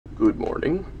Good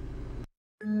morning.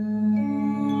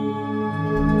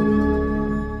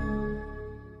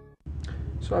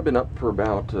 So I've been up for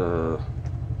about an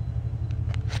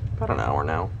hour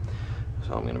now.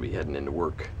 So I'm going to be heading into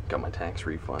work. Got my tax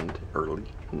refund early.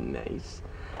 Nice.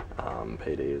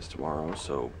 Payday is tomorrow,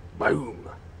 so boom.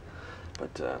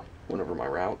 But went over my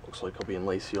route. Looks like I'll be in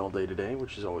Lacey all day today,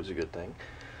 which is always a good thing.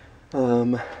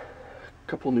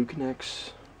 Couple new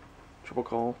connects. Triple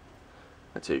call.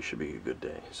 I'd say it should be a good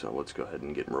day. So let's go ahead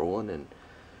and get rolling, and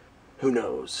who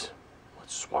knows?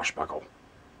 Let's swashbuckle.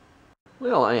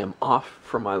 Well, I am off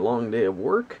from my long day of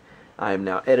work. I am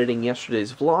now editing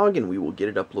yesterday's vlog, and we will get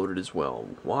it uploaded as well.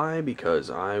 Why? Because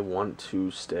I want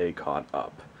to stay caught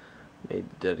up. Made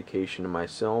the dedication to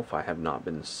myself. I have not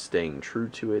been staying true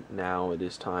to it. Now it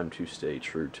is time to stay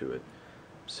true to it.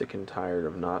 I'm sick and tired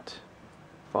of not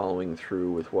following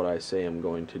through with what I say I'm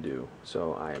going to do.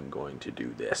 So I am going to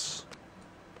do this.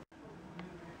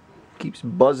 Keeps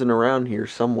buzzing around here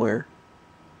somewhere.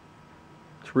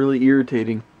 It's really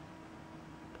irritating.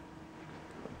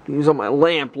 Use on my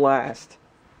lamp last.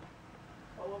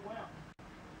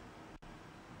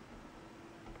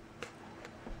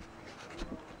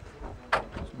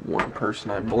 One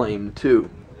person I blame too.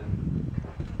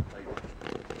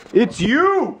 It's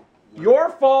you! Your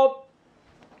fault!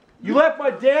 You left my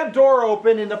damn door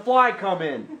open and the fly come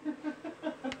in.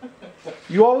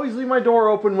 You always leave my door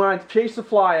open when I chase the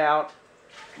fly out.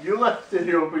 You left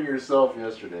it open yourself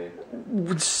yesterday.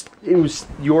 It was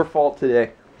your fault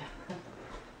today.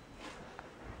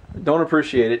 Don't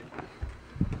appreciate it.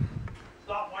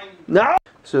 Stop whining. No!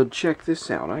 So check this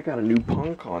out. I got a new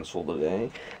Pong console today,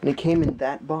 and it came in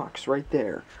that box right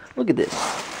there. Look at this.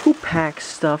 Who packs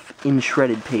stuff in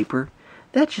shredded paper?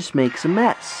 That just makes a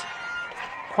mess.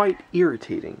 Quite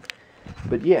irritating.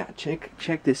 But yeah,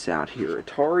 check this out here.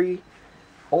 Atari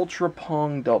Ultra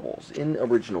Pong Doubles in the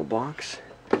original box.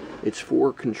 It's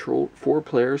four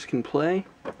players can play.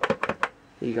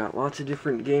 You got lots of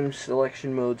different game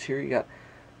selection modes here. You got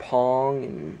Pong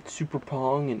and Super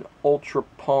Pong and Ultra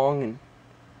Pong and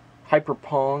Hyper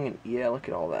Pong, and yeah, look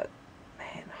at all that.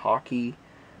 Man, hockey,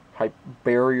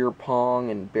 barrier Pong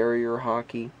and barrier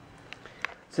hockey.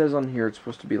 It says on here it's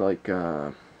supposed to be like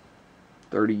 30,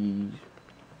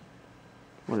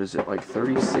 what is it, like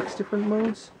 36 different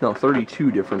modes? No,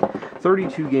 32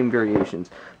 game variations.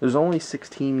 There's only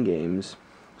 16 games,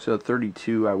 so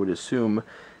 32 I would assume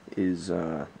is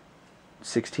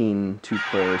 16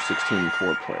 2-player, 16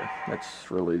 4-player.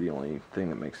 That's really the only thing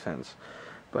that makes sense.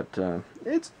 But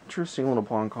it's an interesting little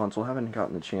Pong console. Haven't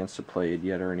gotten the chance to play it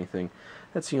yet or anything.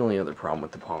 That's the only other problem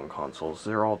with the Pong consoles.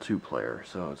 They're all 2-player,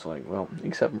 so it's like, well,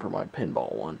 except for my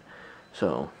pinball one.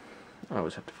 So I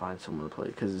always have to find someone to play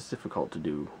because it's difficult to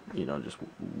do, you know, just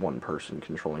one person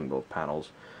controlling both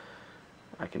paddles.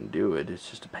 I can do it, it's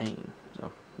just a pain.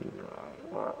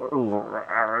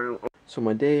 So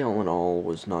my day all in all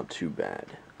was not too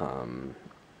bad.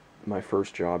 My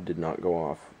first job did not go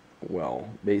off well.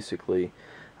 Basically,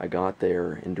 I got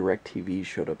there and DirecTV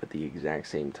showed up at the exact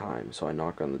same time. So I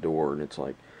knock on the door and it's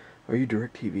like, "Are you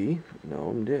DirecTV?" "No,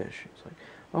 I'm Dish." It's like,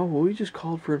 "Oh, well, we just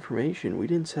called for information. We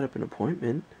didn't set up an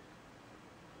appointment."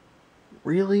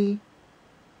 Really?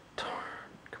 Darn.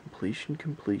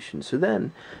 Completion. So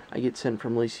then I get sent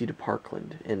from Lacey to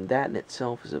Parkland, and that in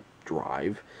itself is a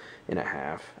drive and a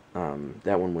half.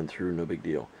 That one went through, no big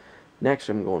deal. Next,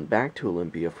 I'm going back to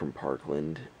Olympia from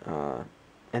Parkland,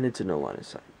 and it's a no line of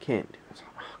sight. Can't do it. Like,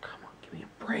 oh, come on, give me a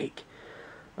break.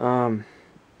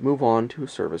 Move on to a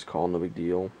service call, no big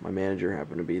deal. My manager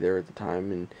happened to be there at the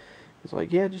time, and he's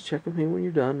like, "Yeah, just check with me when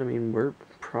you're done. I mean, we're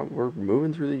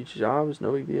moving through these jobs,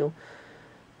 no big deal."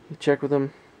 You check with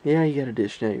him. "Yeah, you got a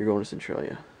dish net. You're going to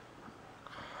Centralia."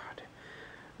 God.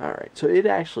 Alright, so it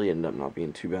actually ended up not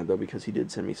being too bad, though, because he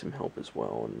did send me some help as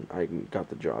well, and I got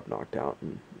the job knocked out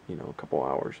in, you know, a couple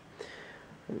hours.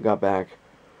 Got back.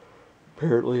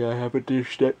 Apparently I have a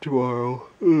dish net tomorrow.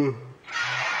 Ugh.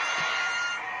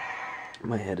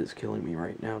 My head is killing me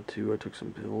right now, too. I took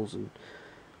some pills, and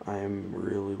I am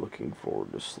really looking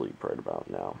forward to sleep right about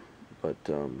now. But,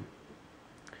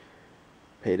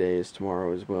 payday is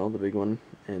tomorrow as well, the big one,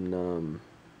 and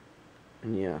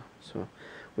yeah, so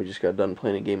we just got done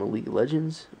playing a game of League of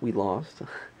Legends. We lost.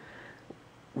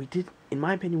 We did, in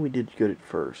my opinion, we did good at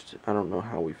first. I don't know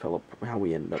how we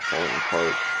ended up falling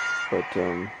apart, but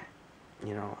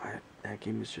you know, that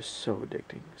game was just so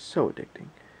addicting, so addicting.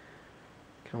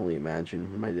 I can only imagine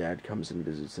when my dad comes and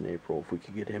visits in April if we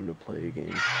could get him to play a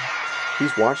game.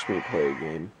 He's watched me play a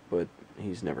game, but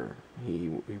he's never,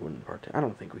 he wouldn't partake. I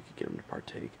don't think we could get him to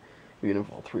partake, even if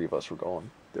all three of us were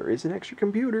gone. There is an extra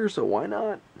computer, so why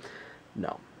not?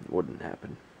 No, it wouldn't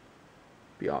happen.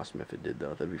 be awesome if it did, though.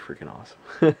 That'd be freaking awesome.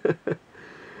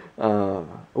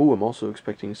 Oh, I'm also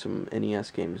expecting some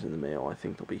NES games in the mail. I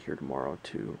think they'll be here tomorrow,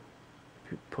 too.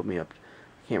 If you put me up...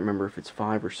 I can't remember if it's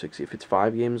 5 or 6. If it's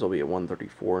 5 games, I'll be at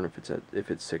 134, and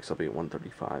if it's 6, I'll be at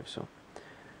 135, so...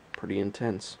 pretty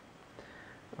intense.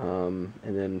 And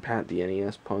then Pat, the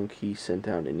NES punk, he sent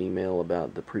out an email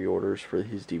about the pre-orders for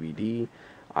his DVD.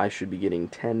 I should be getting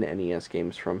 10 NES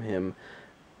games from him.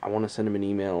 I want to send him an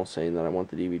email saying that I want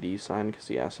the DVD signed because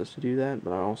he asked us to do that,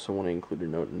 but I also want to include a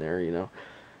note in there, you know.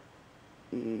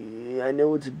 I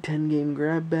know it's a 10-game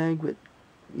grab bag, but,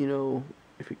 you know,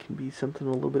 if it can be something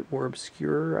a little bit more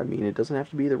obscure, I mean, it doesn't have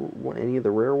to be any of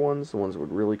the rare ones, the ones that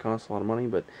would really cost a lot of money,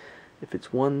 but if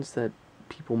it's ones that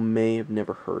people may have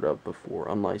never heard of before,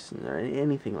 unlicensed, or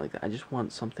anything like that, I just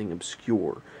want something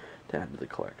obscure to add to the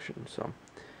collection, so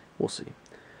we'll see.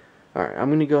 Alright, I'm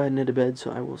going to go ahead and head to bed,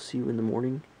 so I will see you in the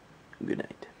morning. Good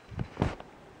night.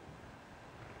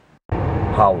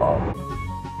 How long?